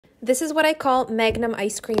This is what I call Magnum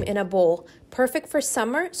ice cream in a bowl. Perfect for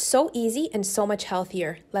summer, so easy and so much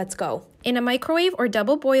healthier. Let's go. In a microwave or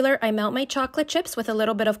double boiler, I melt my chocolate chips with a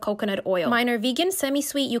little bit of coconut oil. Mine are vegan,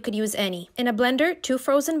 semi-sweet, you could use any. In a blender, 2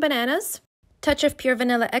 frozen bananas, touch of pure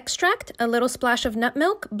vanilla extract, a little splash of nut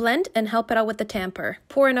milk, blend and help it out with the tamper.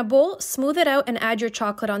 Pour in a bowl, smooth it out and add your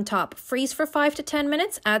chocolate on top. Freeze for 5 to 10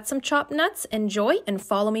 minutes, add some chopped nuts, enjoy and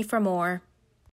follow me for more.